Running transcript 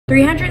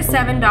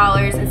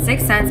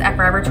$307.06 at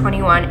Forever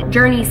 21.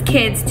 Journey's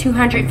Kids,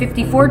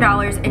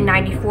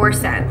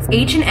 $254.94.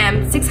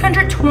 H&M,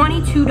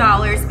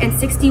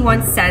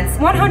 $622.61.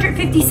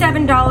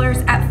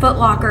 $157 at Foot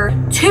Locker.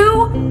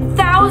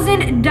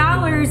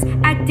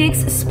 $2,000 at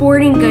Dick's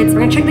Sporting Goods.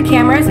 We're gonna check the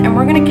cameras and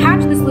we're gonna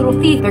catch this little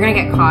thief. They're gonna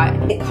get caught.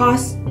 It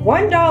costs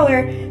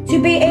 $1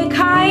 to be a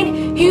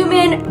kind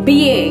human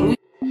being.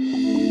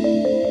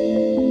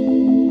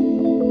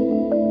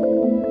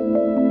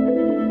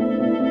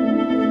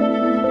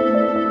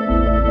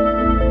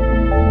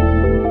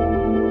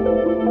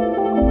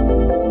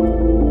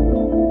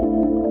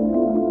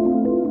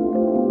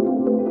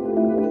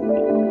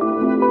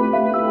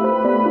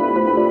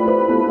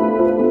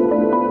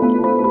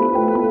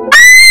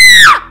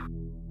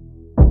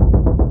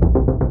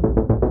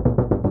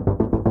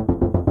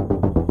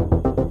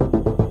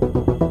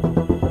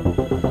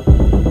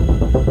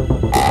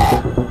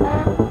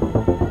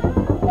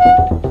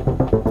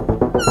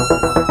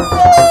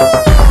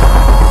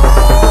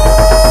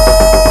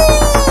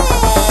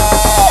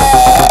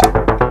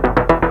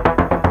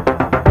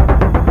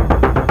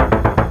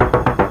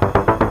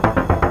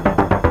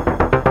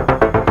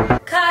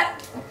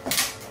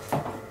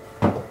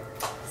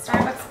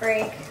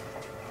 Break.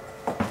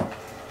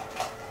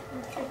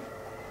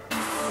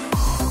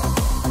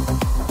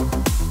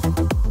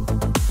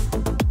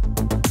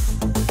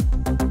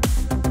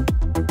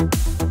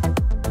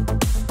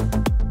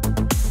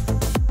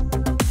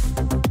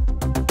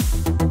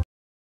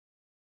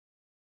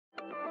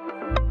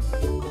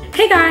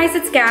 Hey guys,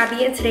 it's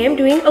Gabby and today I'm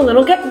doing a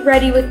little get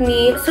ready with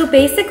me. So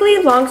basically,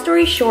 long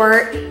story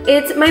short,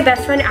 it's my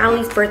best friend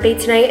Allie's birthday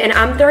tonight and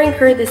I'm throwing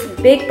her this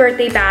big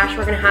birthday bash.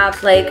 We're gonna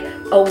have like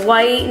a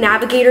white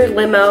Navigator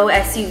limo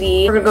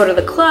SUV. We're gonna go to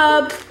the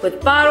club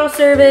with bottle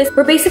service.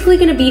 We're basically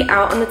gonna be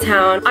out on the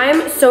town.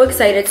 I'm so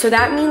excited. So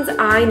that means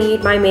I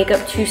need my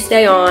makeup to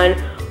stay on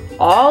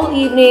all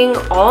evening,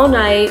 all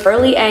night,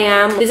 early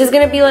AM. This is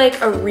gonna be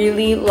like a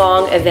really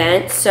long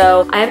event,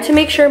 so I have to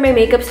make sure my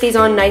makeup stays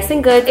on nice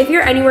and good. If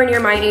you're anywhere near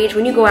my age,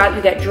 when you go out,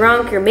 you get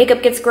drunk, your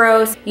makeup gets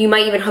gross, you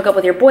might even hook up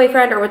with your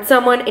boyfriend or with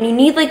someone, and you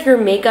need like your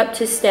makeup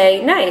to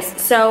stay nice.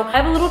 So I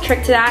have a little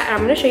trick to that, and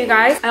I'm gonna show you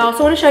guys. I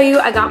also wanna show you,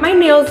 I got my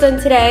nails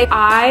done today.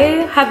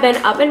 I have been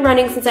up and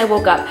running since I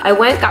woke up. I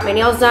went, got my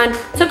nails done.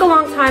 Took a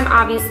long time,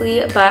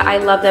 obviously, but I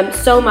love them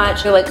so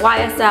much. They're like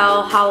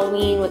YSL,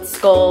 Halloween with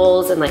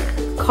skulls and like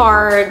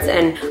cards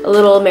and a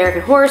little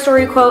American Horror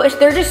Story quote.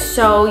 They're just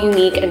so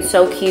unique and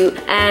so cute.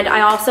 And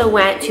I also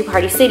went to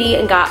Party City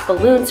and got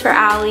balloons for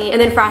Allie.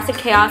 And then Frosted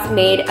Chaos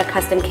made a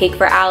custom cake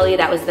for Allie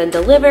that was then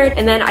delivered.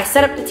 And then I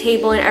set up the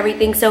table and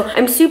everything. So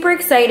I'm super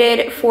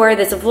excited for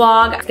this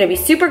vlog. It's gonna be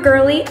super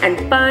girly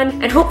and fun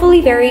and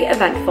hopefully very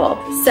eventful.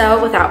 So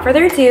without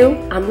further ado,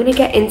 I'm gonna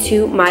get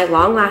into my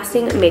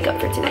long-lasting makeup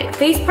for tonight.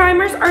 Face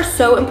primers are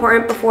so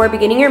important before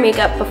beginning your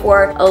makeup,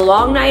 before a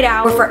long night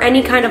out, or for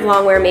any kind of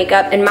long wear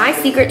makeup. And my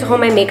secret to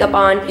hold my makeup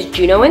on is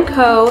JUNO &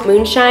 Co.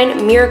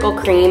 Moonshine Miracle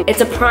Cream.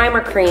 It's a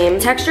primer cream.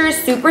 Texture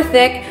is super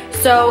thick,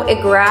 so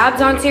it grabs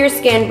onto your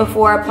skin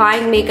before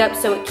applying makeup,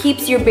 so it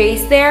keeps your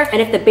base there.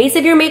 And if the base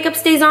of your makeup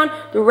stays on,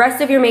 the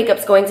rest of your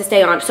makeup's going to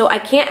stay on. So I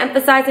can't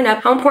emphasize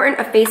enough how important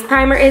a face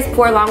primer is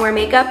for long wear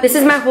makeup. This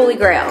is my holy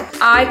grail.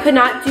 I could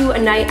not do a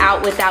night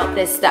out without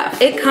this stuff.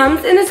 It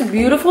comes in this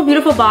beautiful,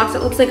 beautiful box.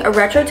 It looks like a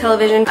retro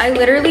television. I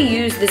literally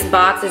use this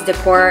box as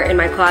decor in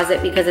my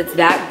closet because it's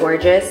that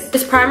gorgeous.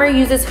 This primer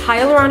uses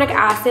hyaluronic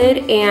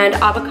acid and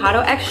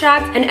avocado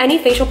extract, and any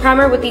facial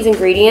primer with these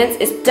ingredients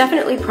is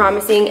definitely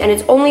promising, and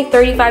it's only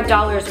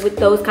 $35 with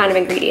those kind of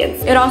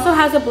ingredients. It also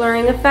has a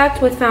blurring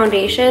effect with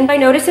foundation. I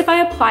notice if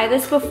I apply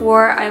this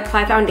before I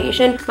apply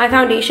foundation, my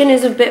foundation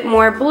is a bit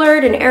more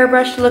blurred and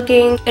airbrushed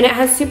looking, and it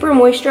has super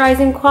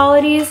moisturizing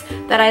qualities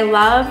that I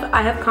love.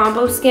 I have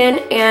combo skin,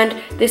 and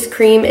this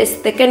cream is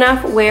thick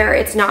enough where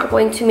it's not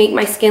going to make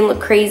my skin look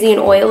crazy and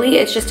oily.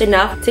 It's just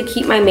enough to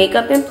keep my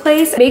makeup in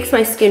place. It makes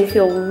my skin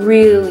feel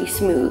really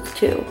smooth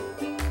too.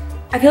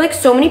 I feel like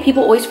so many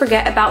people always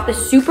forget about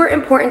this super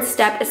important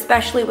step,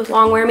 especially with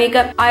long wear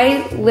makeup.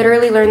 I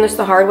literally learned this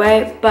the hard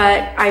way,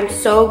 but I'm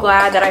so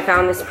glad that I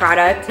found this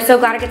product. I'm so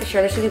glad I get to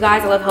share this with you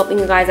guys. I love helping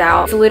you guys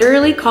out. It's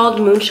literally called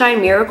Moonshine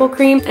Miracle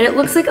Cream, and it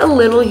looks like a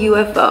little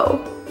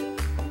UFO.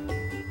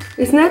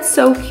 Isn't that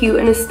so cute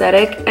and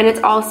aesthetic? And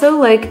it's also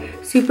like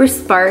super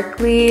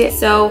sparkly.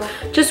 So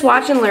just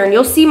watch and learn.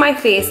 You'll see my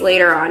face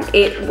later on.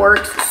 It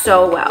works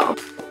so well.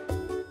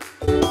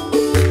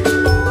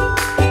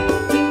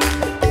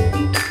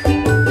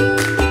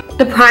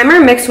 The primer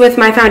mixed with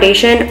my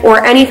foundation,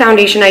 or any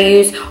foundation I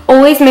use,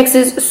 always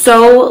mixes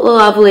so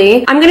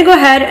lovely. I'm gonna go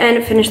ahead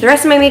and finish the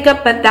rest of my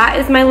makeup, but that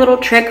is my little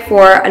trick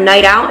for a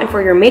night out and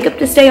for your makeup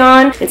to stay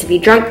on and to be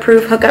drunk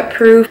proof, hookup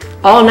proof,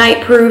 all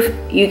night proof.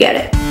 You get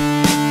it.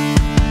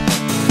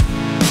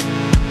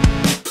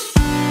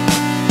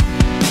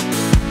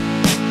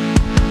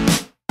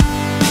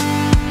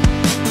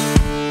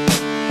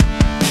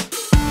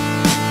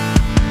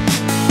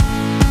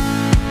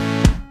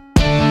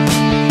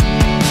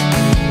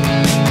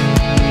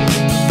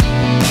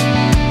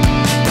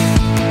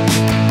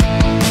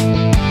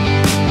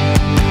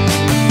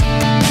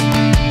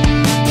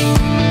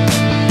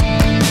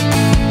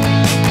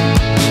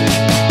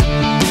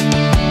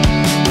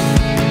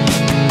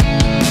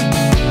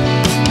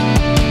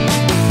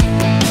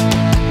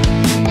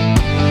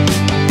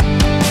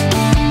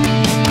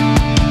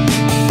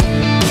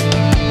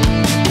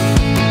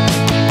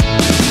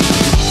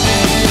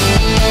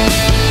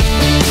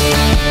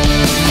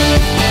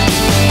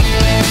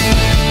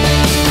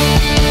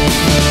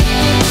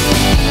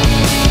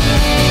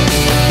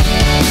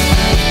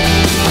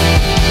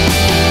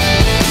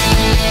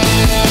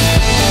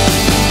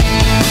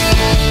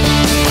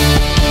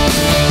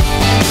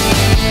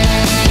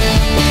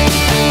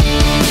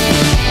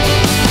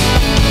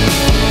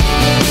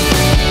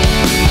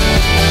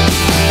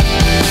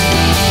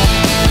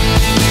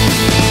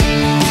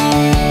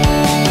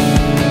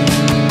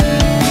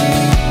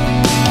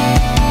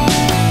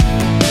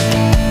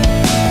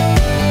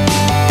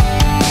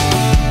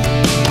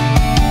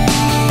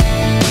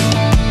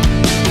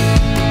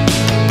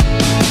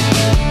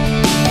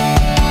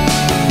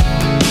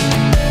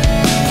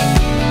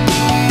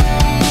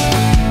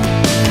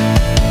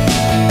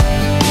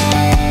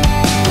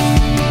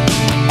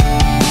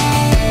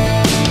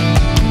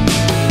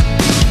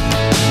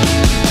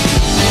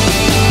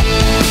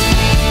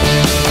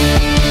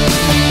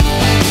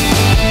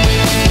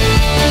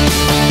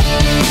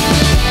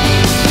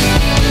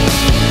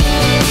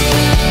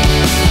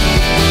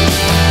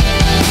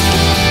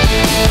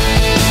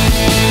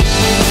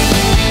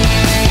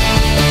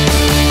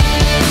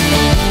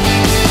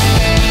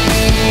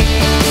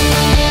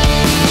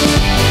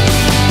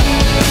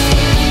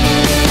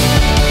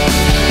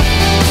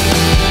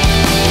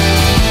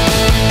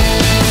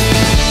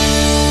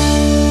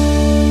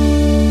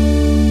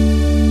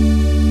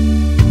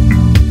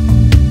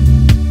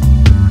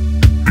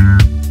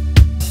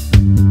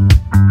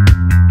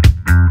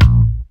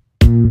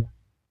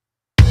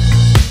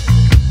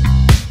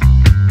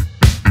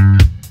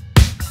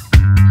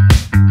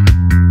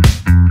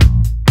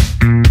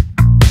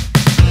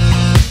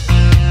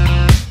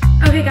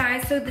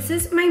 so this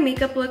is my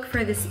makeup look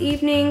for this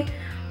evening.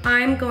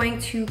 I'm going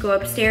to go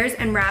upstairs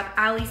and wrap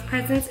Allie's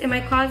presents in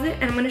my closet,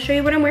 and I'm going to show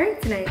you what I'm wearing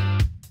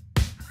tonight.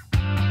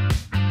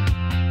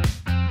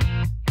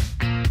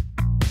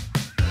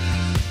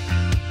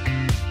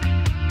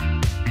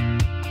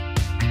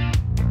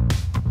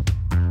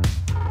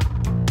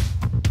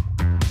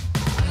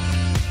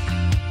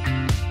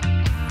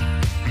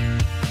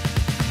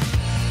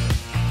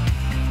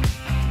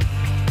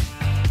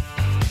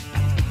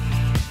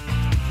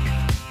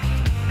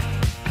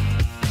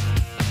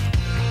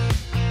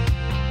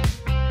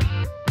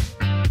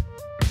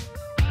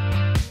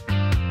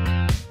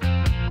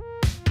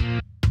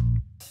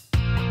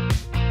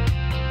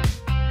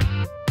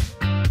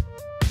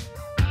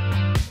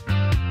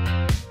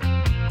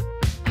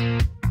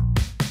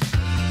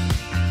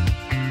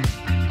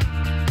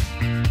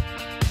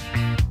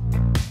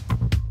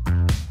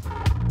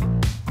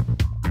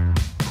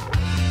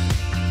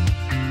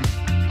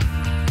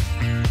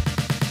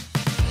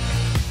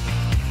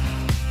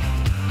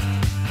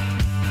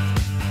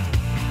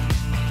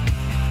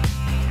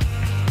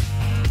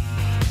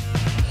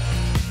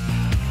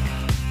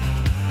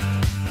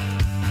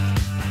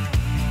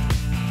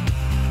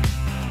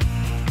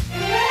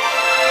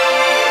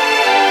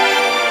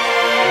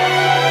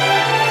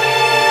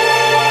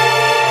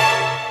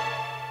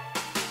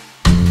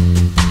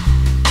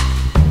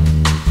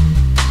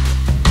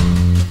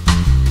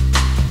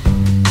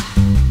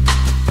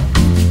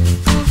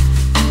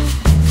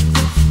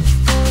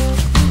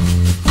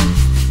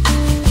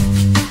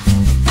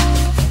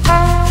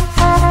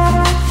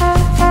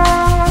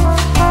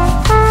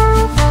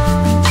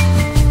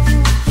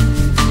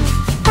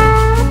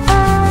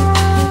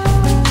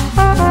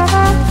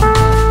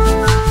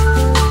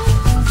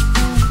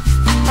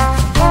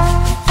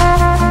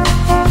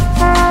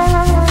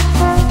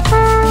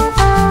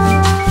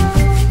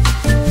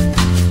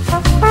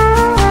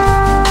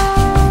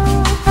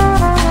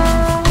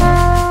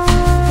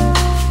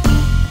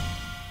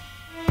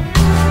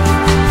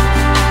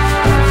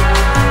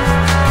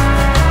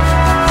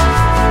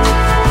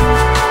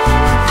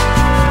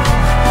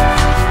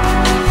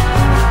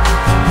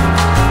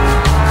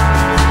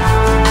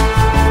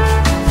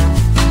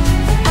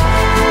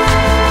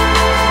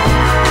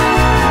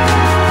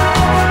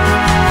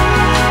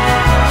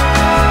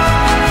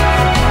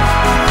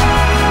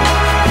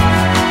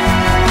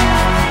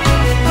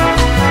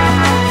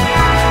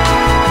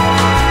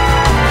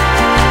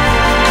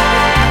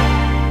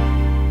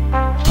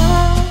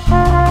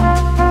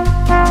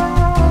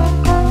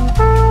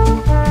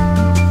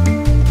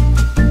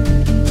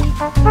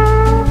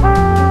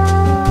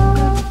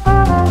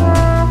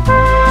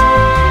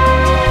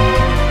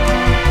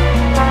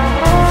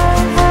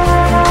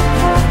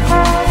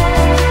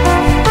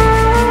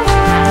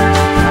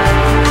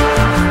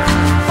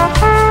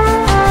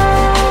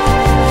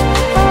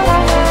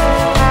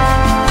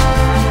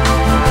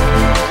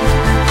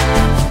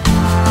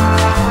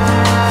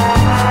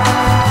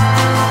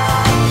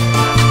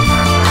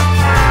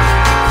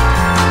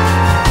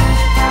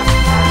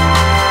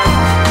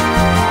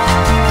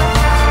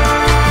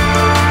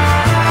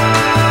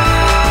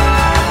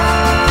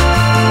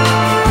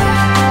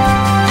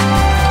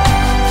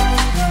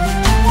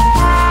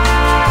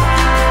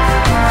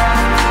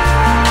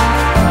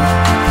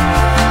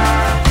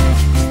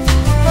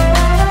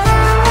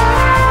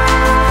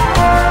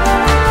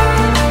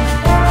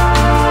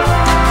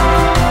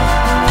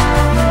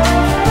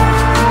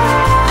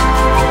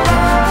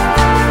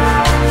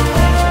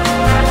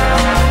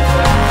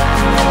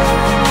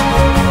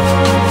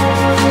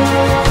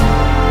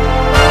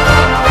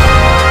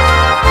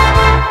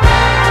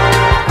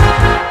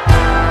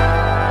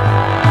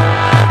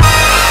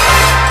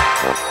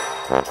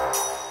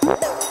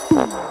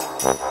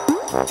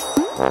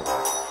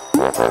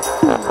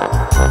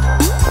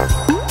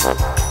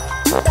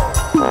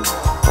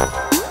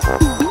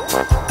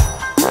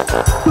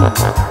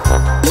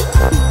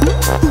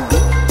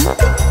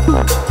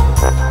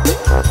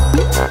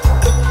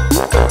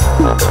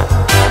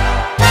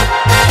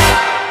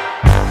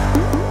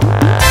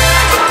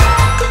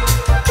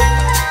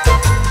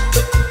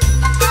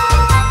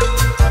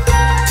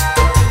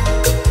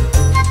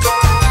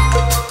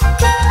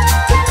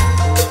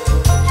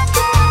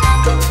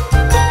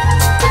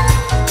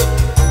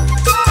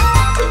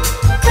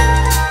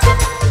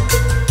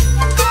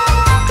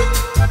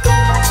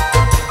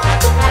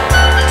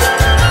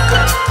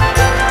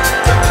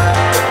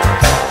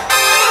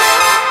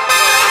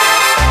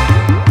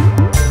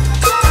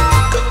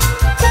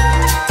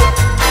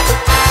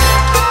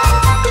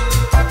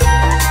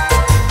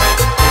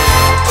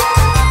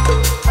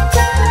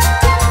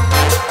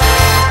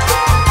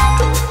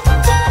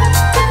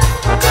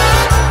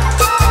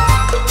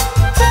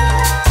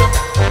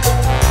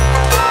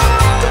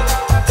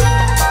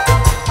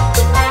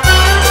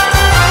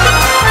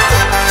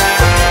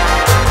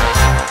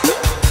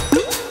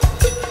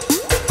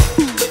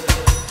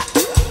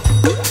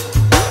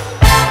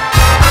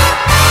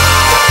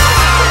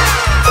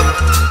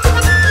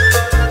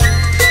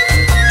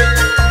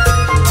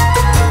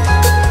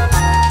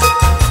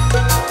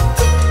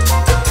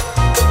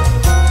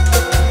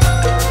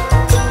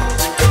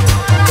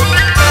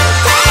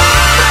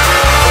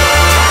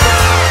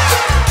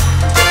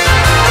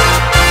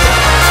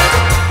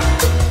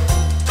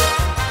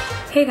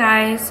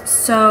 guys,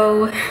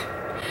 so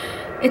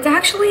it's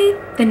actually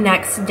the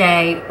next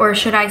day, or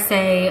should I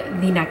say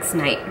the next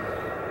night.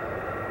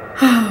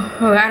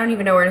 Oh, I don't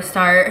even know where to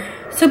start.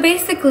 So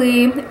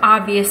basically,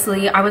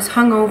 obviously, I was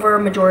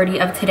hungover majority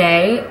of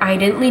today. I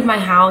didn't leave my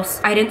house.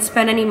 I didn't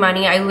spend any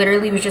money. I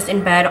literally was just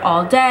in bed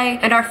all day.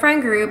 And our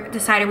friend group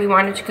decided we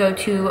wanted to go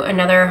to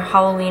another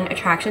Halloween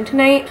attraction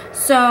tonight.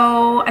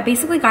 So I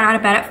basically got out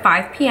of bed at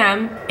 5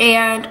 p.m.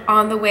 And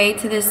on the way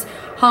to this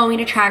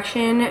Halloween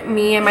attraction,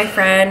 me and my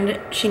friend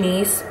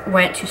Shanice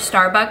went to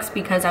Starbucks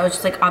because I was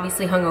just like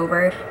obviously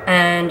hungover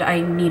and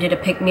I needed a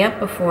pick-me-up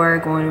before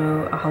going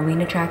to a Halloween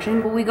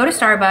attraction. We go to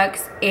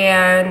Starbucks,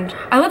 and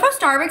I love how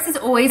Starbucks is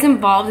always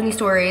involved in these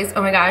stories.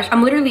 Oh my gosh,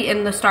 I'm literally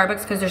in the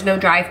Starbucks because there's no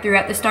drive-thru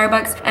at the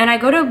Starbucks, and I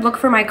go to look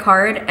for my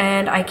card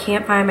and I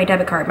can't find my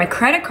debit card. My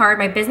credit card,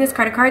 my business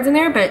credit card's in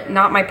there, but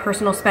not my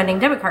personal spending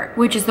debit card,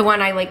 which is the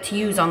one I like to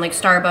use on like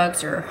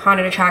Starbucks or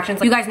haunted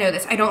attractions. You guys know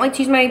this. I don't like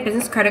to use my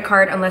business credit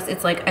card unless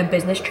it's like a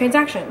business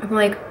transaction. I'm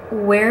like,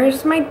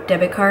 where's my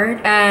debit card?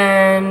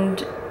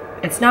 And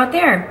it's not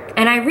there.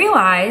 And I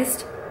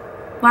realized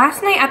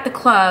last night at the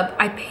club,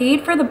 I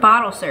paid for the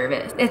bottle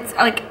service. It's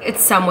like,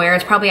 it's somewhere,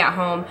 it's probably at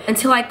home.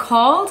 Until I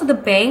called the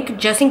bank,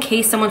 just in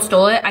case someone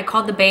stole it, I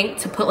called the bank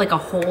to put like a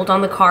hold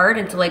on the card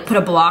and to like put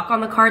a block on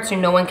the card so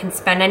no one can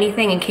spend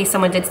anything in case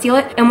someone did steal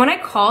it. And when I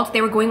called,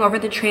 they were going over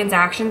the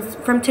transactions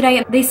from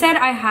today. They said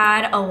I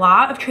had a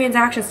lot of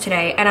transactions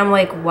today. And I'm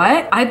like,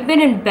 what? I've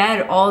been in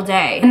bed all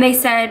day. And they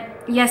said,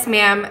 yes,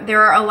 ma'am,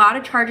 there are a lot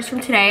of charges from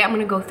today. I'm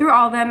gonna go through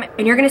all of them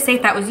and you're gonna say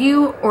if that was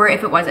you or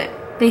if it wasn't.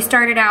 They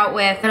started out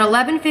with at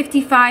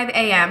 11:55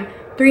 a.m.,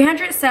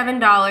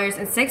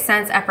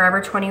 $307.06 at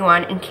Forever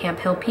 21 in Camp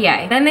Hill,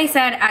 PA. Then they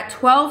said at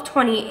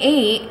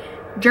 12:28,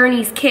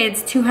 Journey's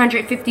Kids,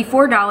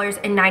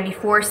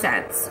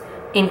 $254.94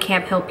 in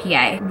Camp Hill,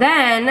 PA.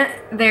 Then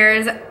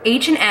there's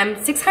H&M,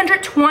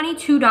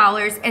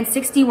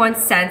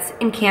 $622.61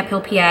 in Camp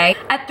Hill, PA.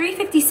 At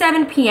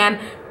 3:57 p.m.,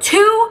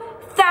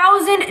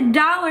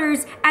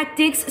 $2,000 at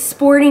Dick's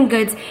Sporting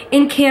Goods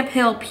in Camp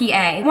Hill,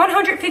 PA.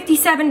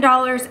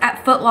 $157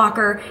 at Foot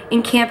Locker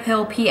in Camp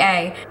Hill,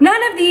 PA.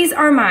 None of these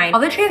are mine.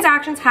 All the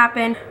transactions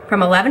happened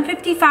from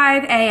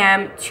 11:55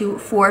 a.m. to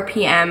 4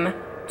 p.m.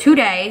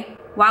 today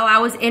while I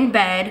was in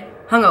bed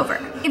hungover.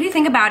 If you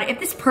think about it, if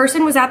this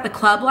person was at the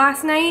club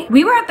last night,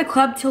 we were at the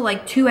club till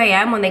like 2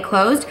 a.m. when they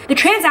closed. The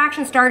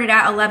transaction started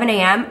at 11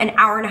 a.m., an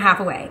hour and a half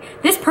away.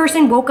 This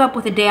person woke up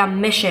with a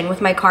damn mission with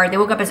my card. They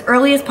woke up as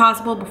early as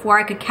possible before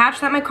I could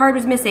catch that my card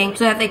was missing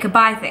so that they could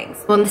buy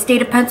things. Well, in the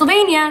state of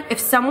Pennsylvania, if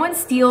someone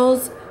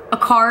steals a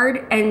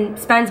card and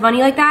spends money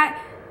like that,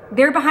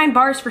 they're behind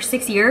bars for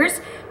 6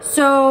 years.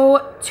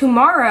 So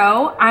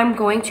tomorrow I'm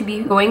going to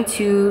be going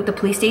to the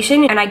police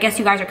station, and I guess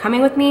you guys are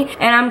coming with me,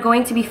 and I'm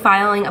going to be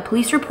filing a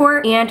police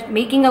report and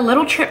making a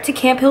little trip to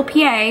Camp Hill,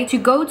 PA to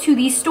go to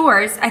these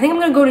stores. I think I'm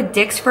gonna go to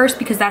Dick's first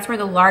because that's where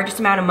the largest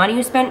amount of money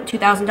was spent,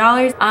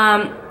 $2,000.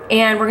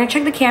 And we're gonna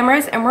check the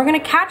cameras and we're gonna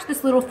catch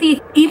this little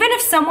thief. Even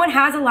if someone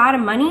has a lot of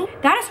money,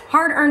 that is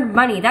hard-earned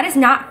money. That is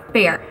not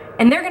fair.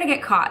 And they're gonna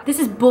get caught. This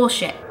is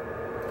bullshit.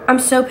 I'm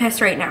so pissed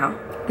right now.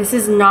 This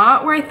is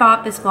not where I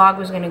thought this vlog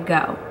was gonna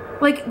go.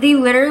 Like, they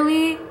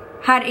literally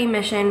had a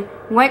mission,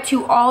 went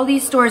to all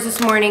these stores this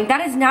morning. That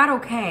is not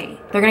okay.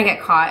 They're gonna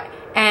get caught.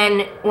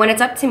 And when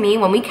it's up to me,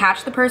 when we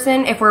catch the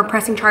person, if we're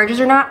pressing charges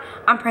or not,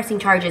 I'm pressing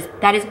charges.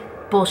 That is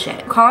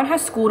bullshit. Colin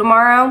has school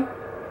tomorrow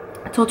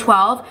till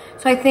 12,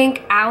 so I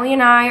think Allie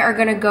and I are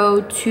gonna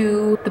go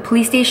to the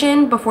police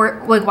station before,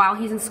 like, while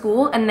he's in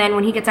school, and then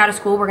when he gets out of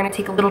school, we're gonna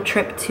take a little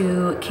trip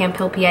to Camp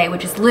Hill, PA,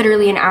 which is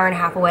literally an hour and a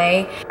half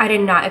away. I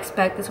did not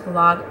expect this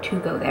vlog to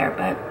go there,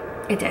 but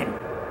it did.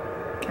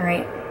 All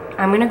right,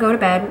 I'm gonna go to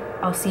bed.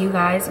 I'll see you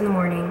guys in the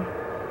morning.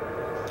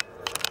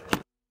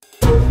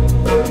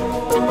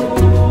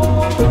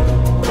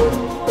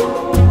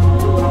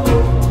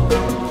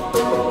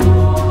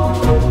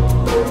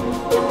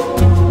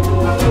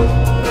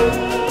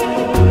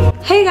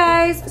 Hey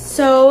guys,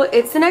 so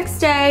it's the next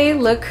day.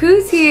 Look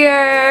who's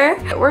here.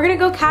 We're gonna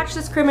go catch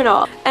this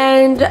criminal,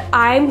 and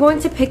I'm going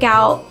to pick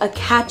out a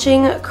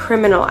catching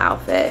criminal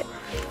outfit.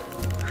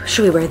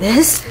 Should we wear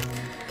this?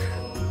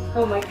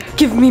 Oh my god.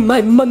 Give me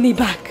my money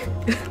back.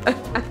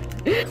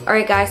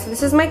 Alright guys, so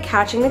this is my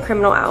catching the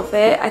criminal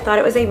outfit. I thought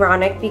it was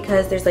ironic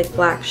because there's like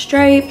black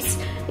stripes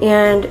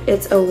and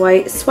it's a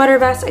white sweater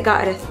vest I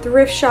got at a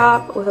thrift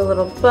shop with a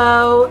little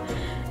bow.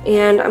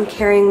 And I'm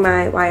carrying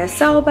my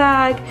YSL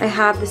bag. I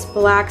have this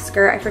black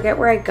skirt. I forget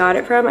where I got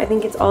it from. I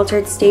think it's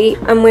Altered State.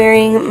 I'm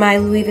wearing my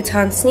Louis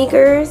Vuitton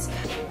sneakers.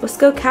 Let's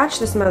go catch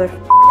this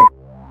motherfucker.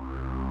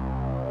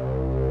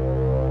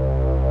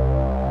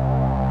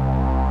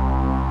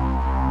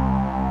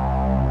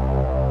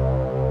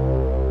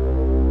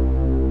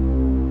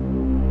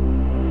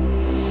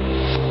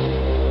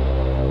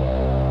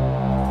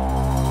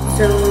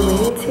 So we're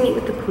waiting to meet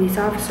with the police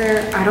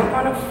officer. I don't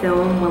want to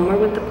film when we're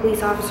with the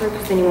police officer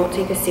because then he won't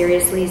take us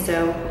seriously.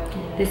 So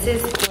this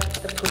is what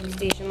the police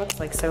station looks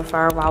like so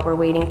far while we're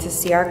waiting to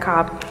see our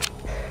cop.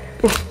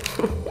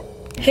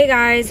 Hey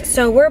guys,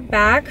 so we're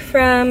back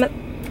from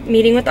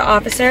meeting with the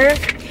officer.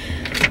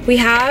 We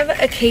have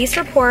a case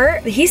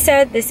report. He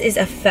said this is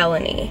a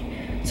felony.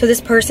 So this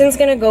person's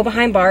gonna go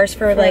behind bars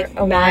for like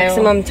a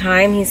maximum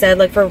time. He said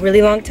like for a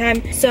really long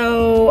time.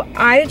 So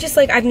I just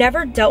like, I've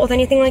never dealt with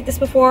anything like this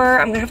before.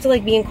 I'm gonna have to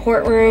like be in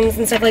courtrooms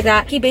and stuff like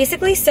that. He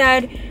basically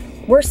said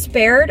we're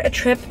spared a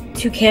trip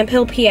to Camp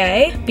Hill,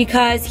 PA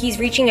because he's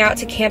reaching out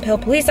to Camp Hill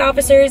police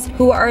officers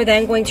who are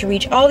then going to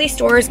reach all these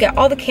stores, get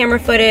all the camera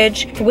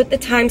footage with the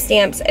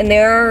timestamps, and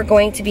they're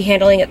going to be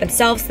handling it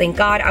themselves. Thank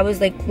God. I was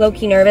like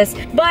low-key nervous,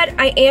 but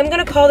I am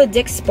gonna call the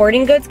Dick's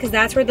Sporting Goods because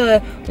that's where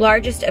the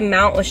largest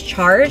amount was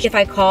charged. If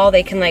I call,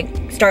 they can like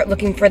start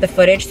looking for the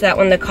footage so that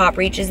when the cop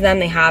reaches them,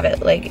 they have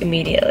it like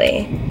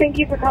immediately. Thank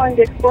you for calling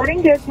Dick's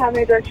Sporting Goods. How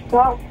may I direct your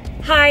call?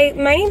 Hi,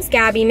 my name's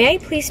Gabby. May I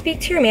please speak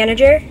to your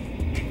manager?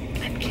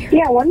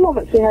 Yeah, one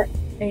moment, sweetheart.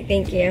 Right,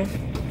 thank you.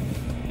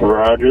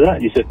 Roger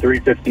that. You said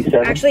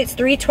 3:57? Actually, it's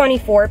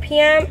 3:24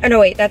 p.m. Oh, no,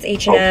 wait, that's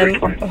H&M.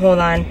 Oh, hold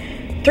on.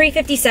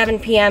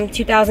 3:57 p.m.,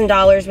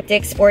 $2,000 with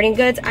Dick's Sporting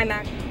Goods.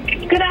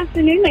 Good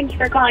afternoon. Thank you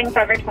for calling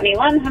Forever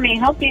 21. How may I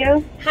help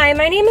you? Hi,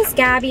 my name is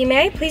Gabby.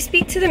 May I please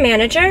speak to the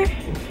manager?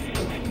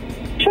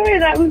 Sure,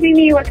 that would be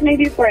me. What can I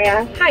do for you?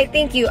 Hi,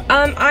 thank you.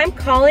 I'm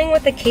calling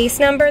with a case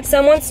number.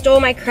 Someone stole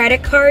my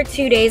credit card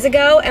 2 days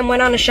ago and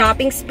went on a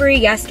shopping spree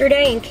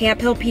yesterday in Camp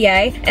Hill,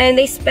 PA, and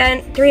they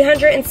spent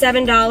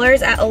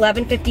 $307 at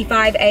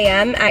 11:55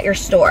 a.m. at your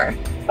store.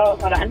 Oh,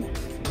 hold on.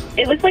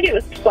 It looks like it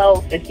was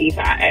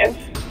 12:55.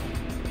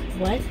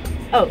 What?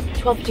 Oh,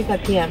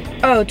 12:55 p.m.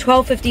 Oh,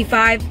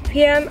 12:55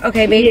 p.m.?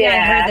 Okay, maybe Yeah.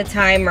 I heard the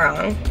time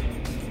wrong.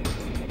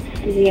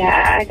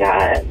 Yeah, I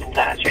got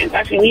that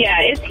transaction. Yeah,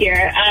 it's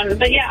here.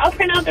 But yeah, I'll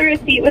print out the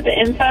receipt with the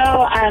info,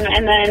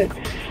 and then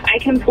I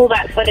can pull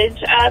that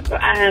footage up.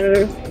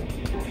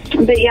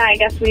 But yeah, I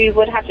guess we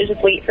would have to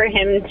just wait for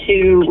him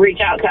to reach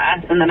out to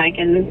us, and then I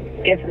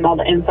can give him all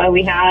the info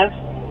we have.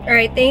 All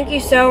right, thank you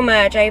so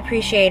much. I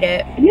appreciate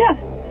it. Yeah,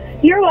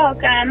 you're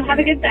welcome. Have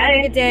a good day. Have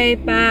a good day.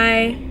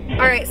 Bye.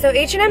 All right, so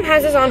H&M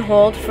has us on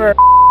hold for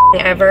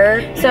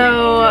ever.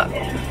 So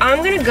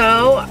I'm gonna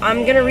go.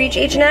 I'm gonna reach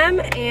H&M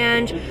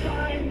and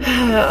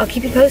I'll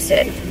keep you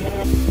posted.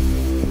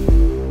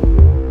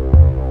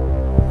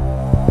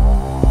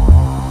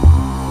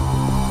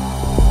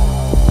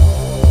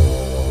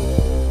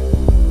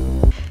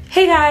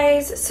 Hey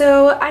guys,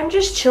 so I'm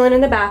just chilling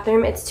in the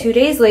bathroom. It's 2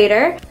 days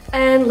later,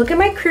 and look at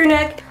my crew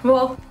neck.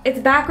 Well, it's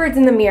backwards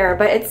in the mirror,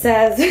 but it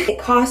says it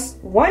costs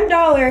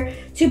 $1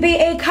 to be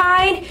a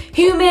kind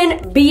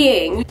human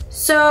being.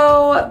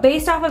 So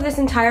based off of this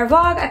entire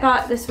vlog, I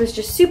thought this was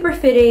just super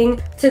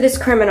fitting to this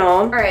criminal.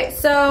 All right,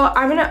 so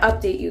I'm gonna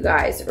update you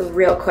guys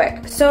real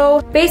quick.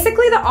 So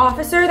basically the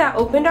officer that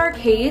opened our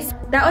case,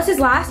 that was his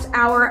last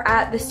hour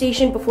at the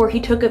station before he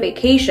took a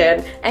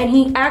vacation, and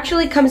he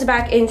actually comes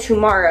back in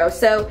tomorrow.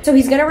 So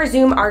he's gonna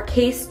resume our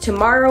case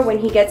tomorrow when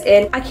he gets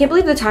in. I can't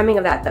believe the timing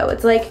of that though.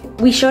 It's like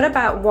we showed up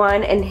at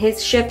 1 and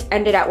his shift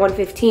ended at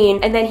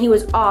 1:15, and then he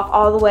was off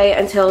all the way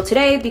until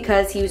today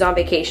because he was on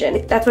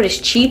vacation. That's what his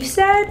chief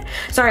said.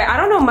 Sorry, I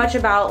don't know much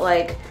about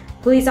like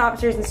police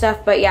officers and stuff,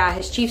 but yeah,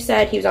 his chief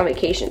said he was on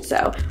vacation.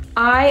 So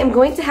I am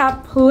going to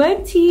have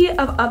plenty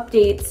of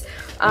updates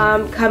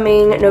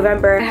coming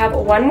November. I have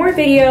one more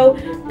video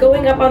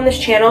going up on this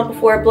channel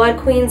before Blood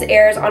Queens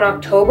airs on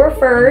October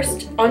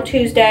 1st on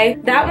Tuesday.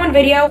 That one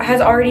video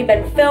has already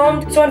been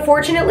filmed, so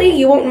unfortunately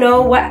you won't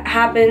know what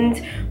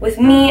happened with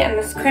me and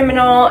this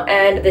criminal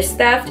and this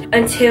theft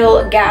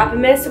until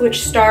Gabmas,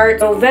 which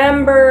starts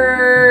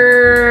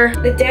November,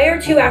 the day or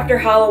two after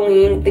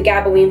Halloween. The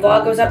Gabaween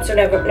vlog goes up, so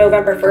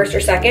November 1st or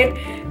 2nd,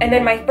 and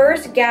then my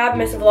first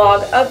Gabmas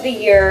vlog of the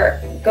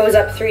year goes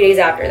up 3 days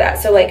after that,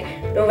 so like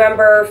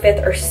November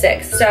 5th or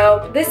 6th.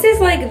 So this is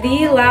like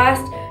the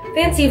last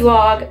fancy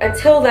vlog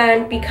until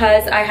then,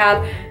 because I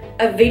have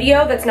a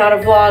video that's not a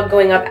vlog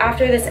going up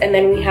after this, and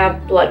then we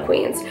have Blood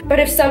Queens. But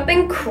if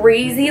something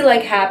crazy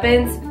like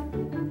happens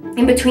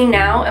in between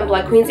now and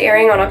Blood Queens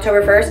airing on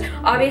October 1st,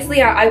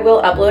 obviously I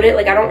will upload it.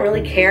 Like, I don't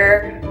really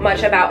care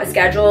much about a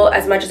schedule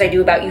as much as I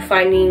do about you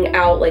finding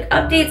out like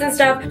updates and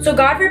stuff. So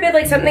God forbid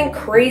like something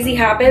crazy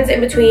happens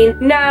in between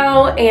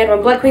now and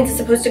when Blood Queens is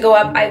supposed to go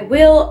up, I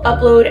will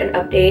upload an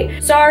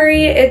update.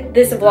 Sorry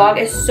this vlog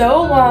is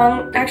so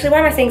long. Actually, why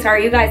am I saying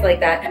sorry? You guys like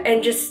that.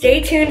 And just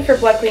stay tuned for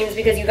Blood Queens,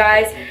 because you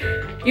guys,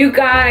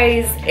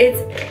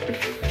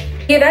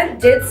 the event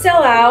did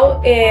sell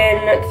out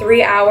in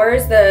 3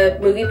 hours, the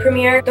movie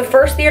premiere. The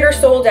first theater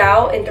sold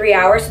out in 3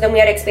 hours, so then we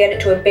had to expand it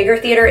to a bigger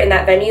theater in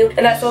that venue,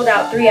 and that sold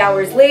out 3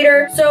 hours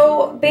later.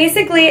 So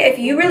basically, if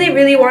you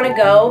really want to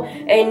go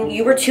and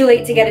you were too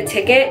late to get a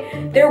ticket,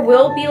 there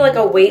will be like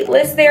a wait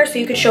list there, so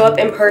you could show up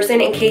in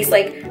person in case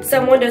like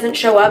someone doesn't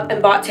show up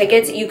and bought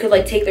tickets. You could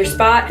like take their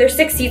spot. There's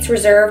 6 seats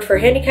reserved for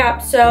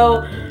handicapped,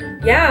 so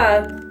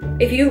yeah.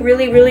 If you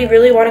really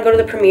want to go to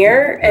the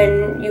premiere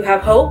and you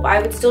have hope,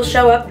 I would still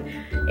show up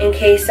in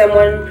case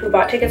someone who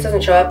bought tickets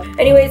doesn't show up.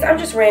 Anyways, I'm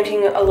just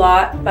ranting a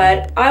lot,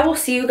 but I will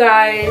see you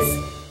guys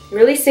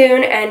really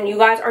soon, and you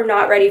guys are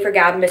not ready for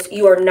Gabmas.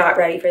 You are not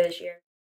ready for this year.